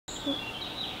Welcome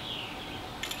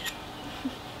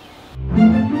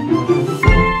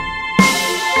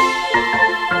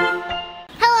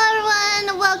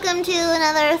to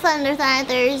another Thunder Thigh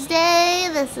Thursday.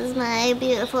 This is my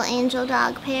beautiful angel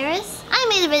dog Paris. I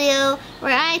made a video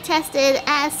where I tested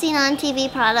as seen on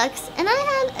TV products and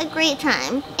I had a great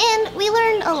time and we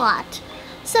learned a lot.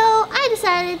 So I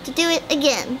decided to do it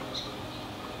again.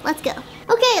 Let's go.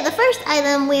 Okay, the first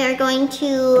item we are going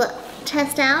to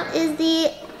test out is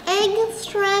the egg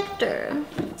extractor.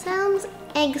 Sounds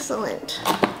excellent.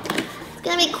 It's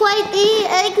gonna be quite the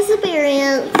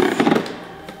experience.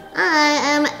 I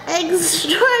am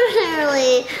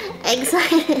extraordinarily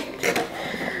excited.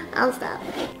 I'll stop.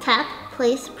 Tap,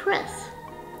 place, press.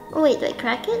 Oh wait, do I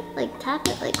crack it? Like tap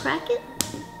it, like crack it?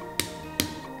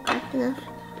 Cracked enough.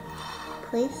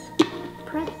 Place,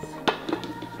 press.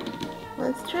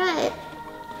 Let's try it.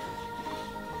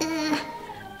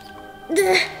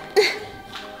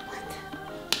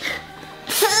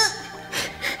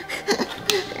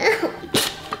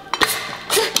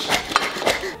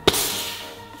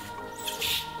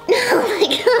 Oh my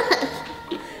god!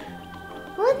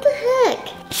 What the heck?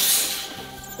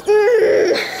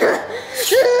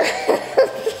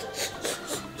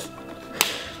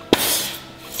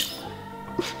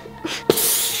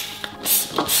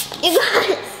 You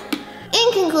guys, in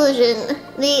conclusion,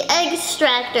 the egg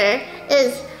extractor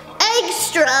is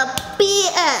extra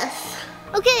BS.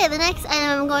 Okay, the next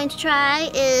item I'm going to try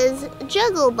is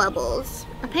juggle bubbles.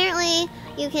 Apparently,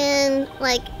 you can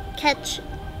like catch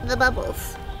the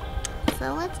bubbles.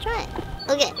 So let's try it.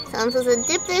 Okay, so I'm supposed to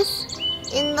dip this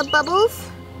in the bubbles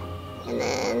and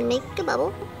then make a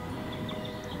bubble.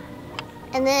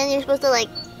 And then you're supposed to like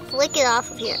flick it off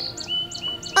of here.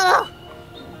 Oh!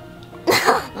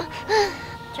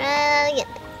 Try that again.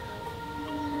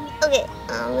 Okay,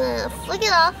 I'm gonna flick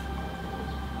it off.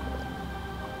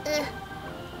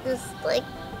 Just like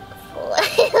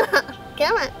flick it off.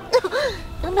 Come on. No,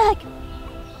 come back.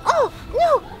 Oh,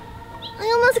 no! I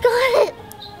almost got it.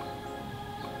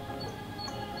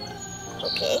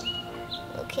 Okay,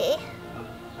 okay,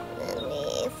 then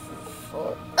we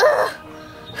fold,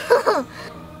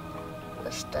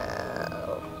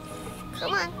 stop,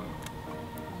 come on.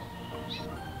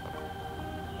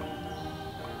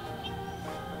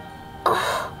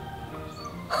 Oh.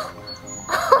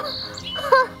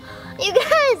 You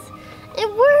guys, it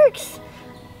works.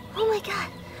 Oh my god,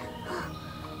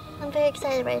 I'm very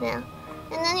excited right now.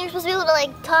 And then you're supposed to be able to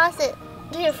like toss it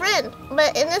to your friend,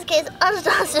 but in this case, I'll just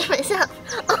toss it myself.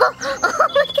 Oh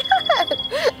my god!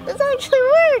 This actually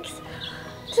works!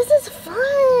 This is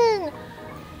fun!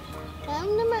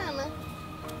 Come to mama.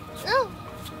 No!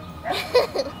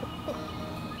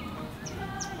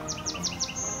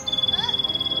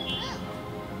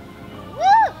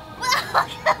 Woo!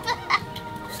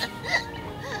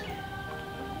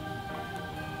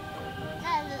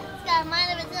 Guys, it's got a mind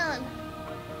of its own.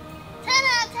 10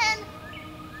 out of 10.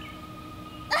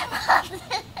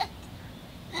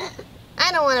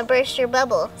 I don't want to burst your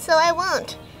bubble, so I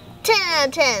won't. 10 out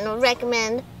of 10 would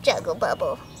recommend juggle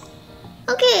bubble.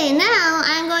 Okay, now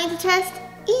I'm going to test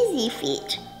Easy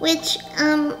Feet, which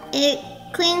it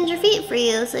cleans your feet for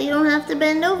you, so you don't have to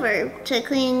bend over to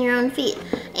clean your own feet.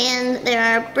 And there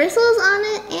are bristles on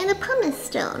it and a pumice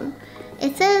stone.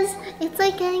 It says it's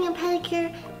like getting a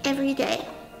pedicure every day.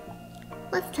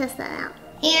 Let's test that out.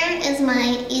 Here is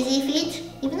my Easy Feet,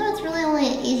 even though it's really only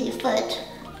an easy foot.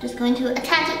 I'm just going to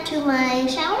attach it to my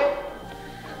shower.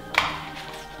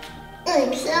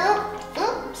 Like so.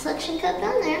 Oh, suction cup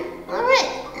down there.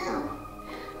 Alright,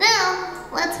 now,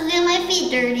 let's go get my feet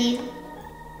dirty.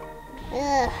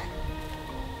 Ugh.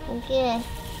 Okay.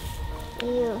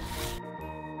 Ew.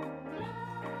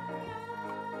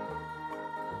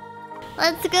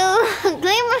 Let's go clean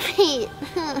my feet.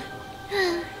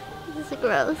 This is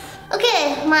gross.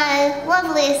 Okay, my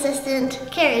lovely assistant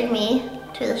carried me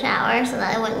to the shower so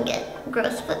that I wouldn't get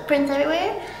gross footprints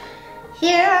everywhere.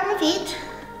 Here are my feet,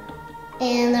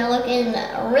 and they're looking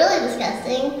really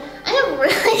disgusting. I'm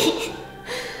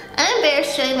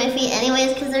embarrassed showing my feet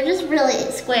anyways because they're just really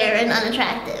square and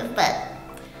unattractive, but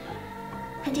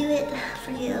I do it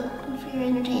for you and for your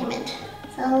entertainment.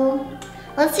 So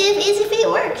let's see if Easy Feet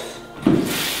works.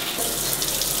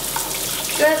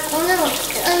 Oh no,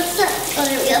 oh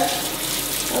there we go.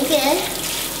 Okay,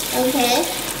 okay.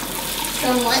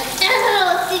 Somewhat. Ow,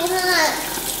 it's getting hot.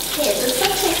 Okay, the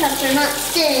suction cups are not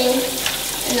staying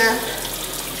enough,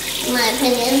 in my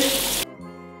opinion.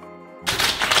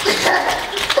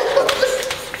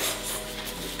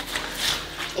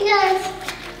 You guys,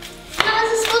 how is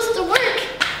this supposed to work?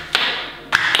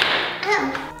 Ow,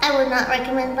 I would not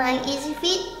recommend buying Easy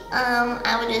Feet.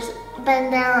 I would just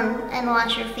bend down and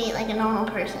wash your feet like a normal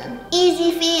person.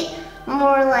 Easy Feet,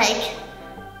 more like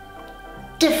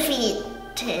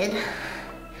defeated.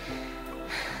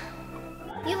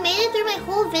 You made it through my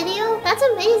whole video? That's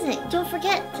amazing. Don't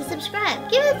forget to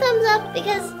subscribe. Give it a thumbs up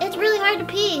because it's really hard to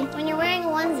pee when you're wearing a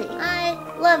onesie. I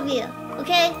love you.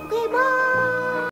 Okay? Okay, bye!